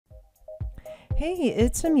Hey,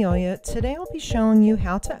 it's Amelia. Today I'll be showing you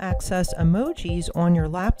how to access emojis on your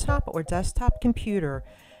laptop or desktop computer,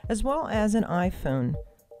 as well as an iPhone.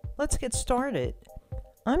 Let's get started.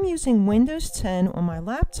 I'm using Windows 10 on my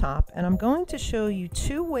laptop, and I'm going to show you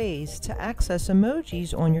two ways to access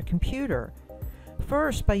emojis on your computer.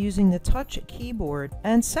 First, by using the touch keyboard,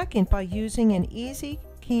 and second, by using an easy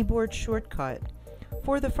keyboard shortcut.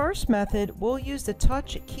 For the first method, we'll use the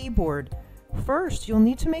touch keyboard. First, you'll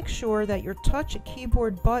need to make sure that your touch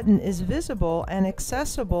keyboard button is visible and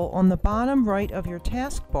accessible on the bottom right of your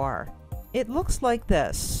taskbar. It looks like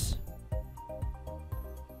this.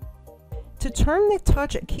 To turn the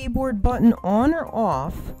touch keyboard button on or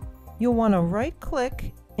off, you'll want to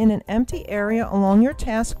right-click in an empty area along your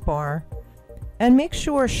taskbar and make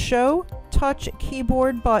sure Show Touch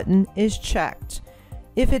Keyboard Button is checked.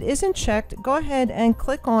 If it isn't checked, go ahead and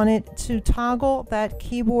click on it to toggle that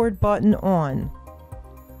keyboard button on.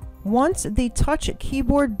 Once the touch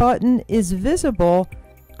keyboard button is visible,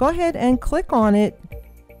 go ahead and click on it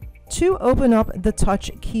to open up the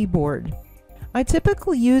touch keyboard. I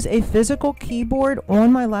typically use a physical keyboard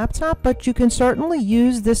on my laptop, but you can certainly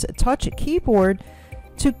use this touch keyboard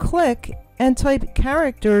to click and type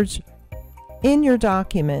characters in your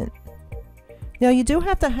document. Now, you do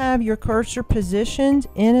have to have your cursor positioned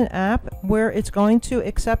in an app where it's going to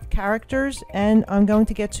accept characters, and I'm going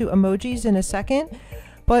to get to emojis in a second.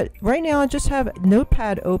 But right now I just have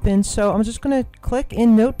Notepad open, so I'm just going to click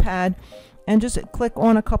in Notepad and just click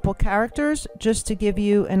on a couple characters just to give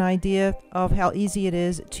you an idea of how easy it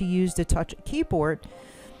is to use the touch keyboard.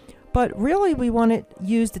 But really we want to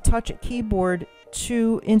use the touch keyboard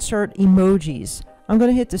to insert emojis. I'm going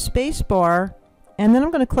to hit the space bar, and then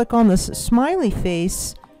I'm going to click on this smiley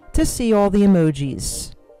face to see all the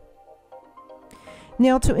emojis.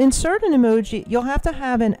 Now, to insert an emoji, you'll have to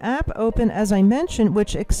have an app open, as I mentioned,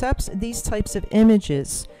 which accepts these types of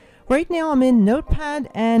images. Right now I'm in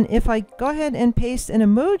Notepad, and if I go ahead and paste an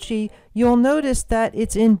emoji, you'll notice that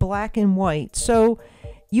it's in black and white. So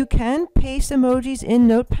you can paste emojis in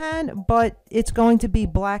Notepad, but it's going to be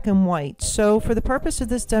black and white. So for the purpose of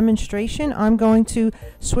this demonstration, I'm going to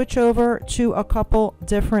switch over to a couple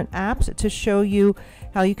different apps to show you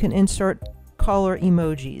how you can insert color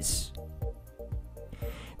emojis.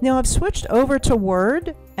 Now I've switched over to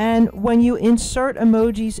Word, and when you insert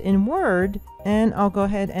emojis in Word, and I'll go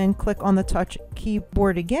ahead and click on the touch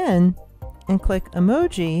keyboard again and click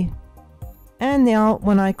emoji. And now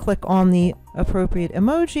when I click on the appropriate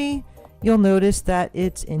emoji, you'll notice that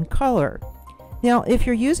it's in color. Now, if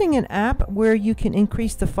you're using an app where you can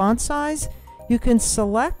increase the font size, you can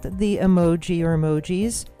select the emoji or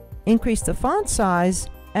emojis, increase the font size,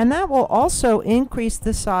 and that will also increase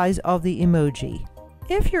the size of the emoji.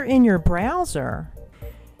 If you're in your browser,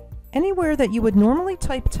 anywhere that you would normally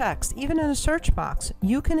type text, even in a search box,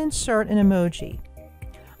 you can insert an emoji.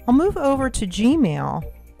 I'll move over to Gmail.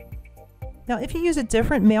 Now, if you use a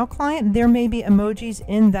different mail client, there may be emojis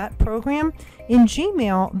in that program. In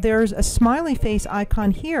Gmail, there's a smiley face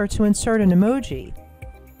icon here to insert an emoji.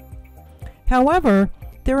 However,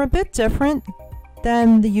 they're a bit different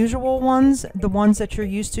than the usual ones, the ones that you're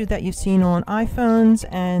used to that you've seen on iPhones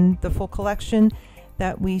and the full collection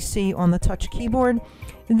that we see on the touch keyboard.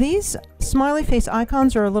 These smiley face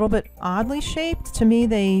icons are a little bit oddly shaped. To me,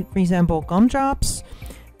 they resemble gumdrops.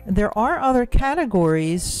 There are other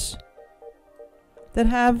categories that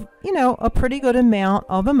have, a pretty good amount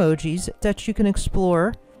of emojis that you can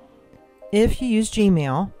explore if you use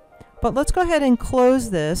Gmail. But let's go ahead and close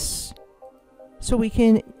this so we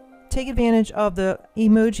can take advantage of the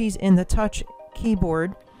emojis in the touch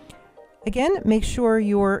keyboard. Again, make sure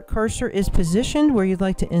your cursor is positioned where you'd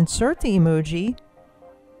like to insert the emoji.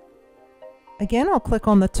 Again, I'll click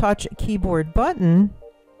on the touch keyboard button,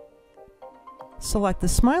 select the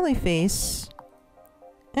smiley face,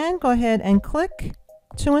 and go ahead and click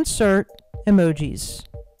to insert emojis.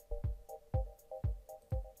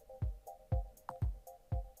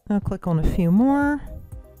 I'll click on a few more,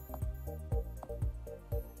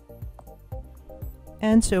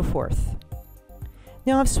 and so forth.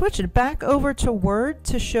 Now I've switched it back over to Word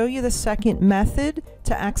to show you the second method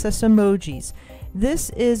to access emojis. This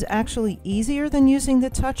is actually easier than using the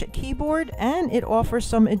touch keyboard, and it offers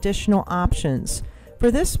some additional options. For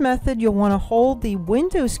this method, you'll want to hold the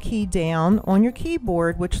Windows key down on your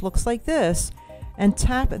keyboard, which looks like this, and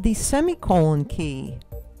tap the semicolon key.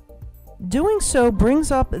 Doing so brings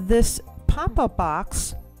up this pop-up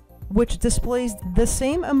box, which displays the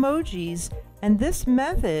same emojis, and this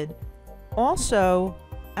method also,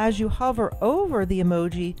 as you hover over the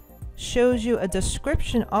emoji, shows you a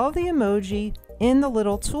description of the emoji in the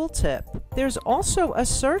little tooltip. There's also a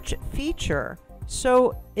search feature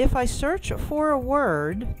So if I search for a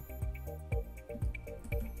word,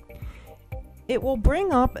 it will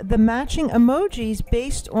bring up the matching emojis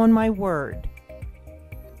based on my word.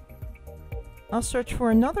 I'll search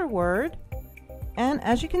for another word, and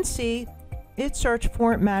as you can see, it searched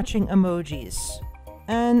for matching emojis.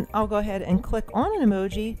 And I'll go ahead and click on an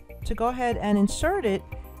emoji to go ahead and insert it.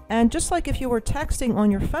 And just like if you were texting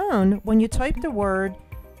on your phone, when you type the word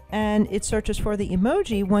and it searches for the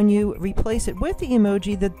emoji, when you replace it with the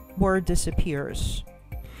emoji, the word disappears.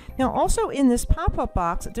 Now also in this pop-up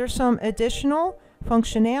box, there's some additional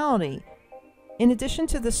functionality. In addition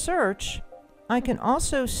to the search, I can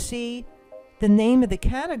also see the name of the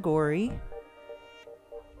category,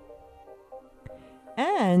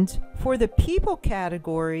 and for the people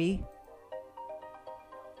category,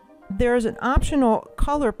 there's an optional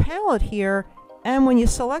color palette here, and when you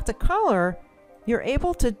select a color, you're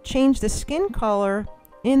able to change the skin color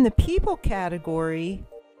in the people category.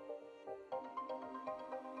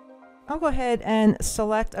 I'll go ahead and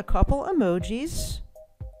select a couple emojis,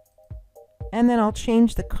 and then I'll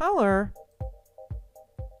change the color.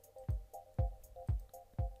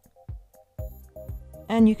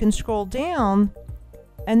 And you can scroll down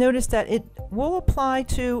and notice that it will apply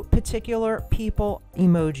to particular people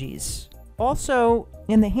emojis. Also,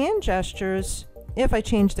 in the hand gestures, if I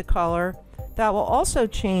change the color, that will also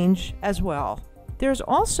change as well. There's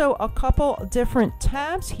also a couple different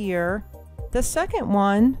tabs here. The second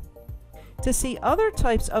one, to see other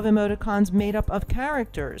types of emoticons made up of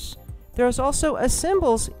characters. There's also a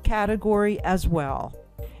symbols category as well.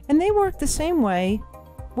 And they work the same way,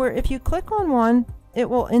 where if you click on one, it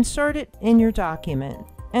will insert it in your document.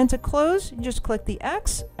 And to close, you just click the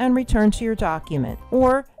X and return to your document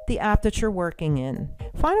or the app that you're working in.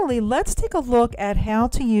 Finally, let's take a look at how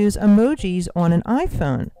to use emojis on an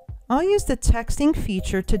iPhone. I'll use the texting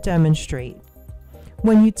feature to demonstrate.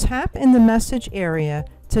 When you tap in the message area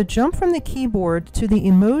to jump from the keyboard to the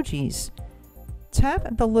emojis,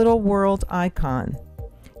 tap the little world icon.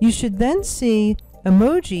 You should then see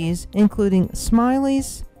emojis including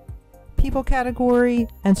smileys, people category,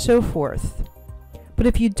 and so forth. But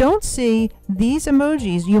if you don't see these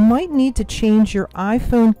emojis, you might need to change your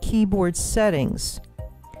iPhone keyboard settings.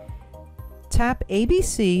 Tap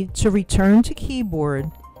ABC to return to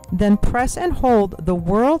keyboard, then press and hold the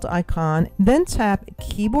world icon, then tap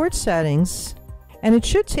keyboard settings, and it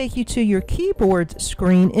should take you to your keyboard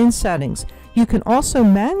screen in settings. You can also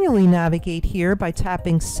manually navigate here by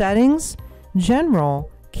tapping settings,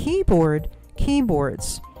 general, keyboard,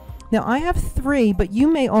 keyboards. Now I have 3, but you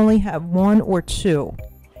may only have 1 or 2.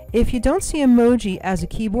 If you don't see emoji as a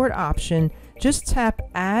keyboard option, just tap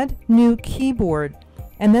add new keyboard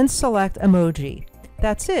and then select emoji.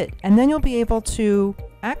 That's it, and then you'll be able to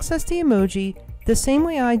access the emoji the same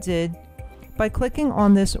way I did by clicking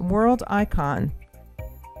on this world icon.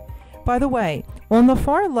 By the way, on the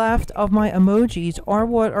far left of my emojis are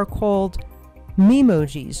what are called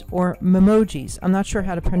Memojis or Memojis. I'm not sure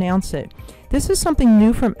how to pronounce it. This is something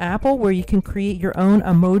new from Apple where you can create your own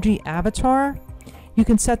emoji avatar. You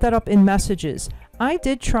can set that up in messages. I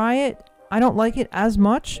did try it. I don't like it as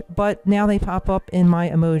much, but now they pop up in my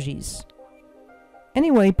emojis.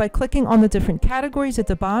 Anyway, by clicking on the different categories at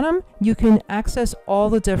the bottom, you can access all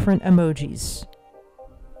the different emojis.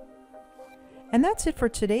 And that's it for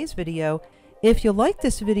today's video. If you like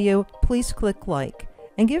this video, please click like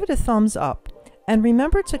and give it a thumbs up. And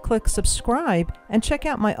remember to click subscribe and check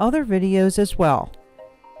out my other videos as well.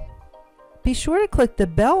 Be sure to click the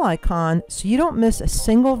bell icon so you don't miss a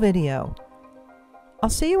single video. I'll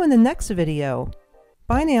see you in the next video.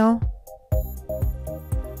 Bye now.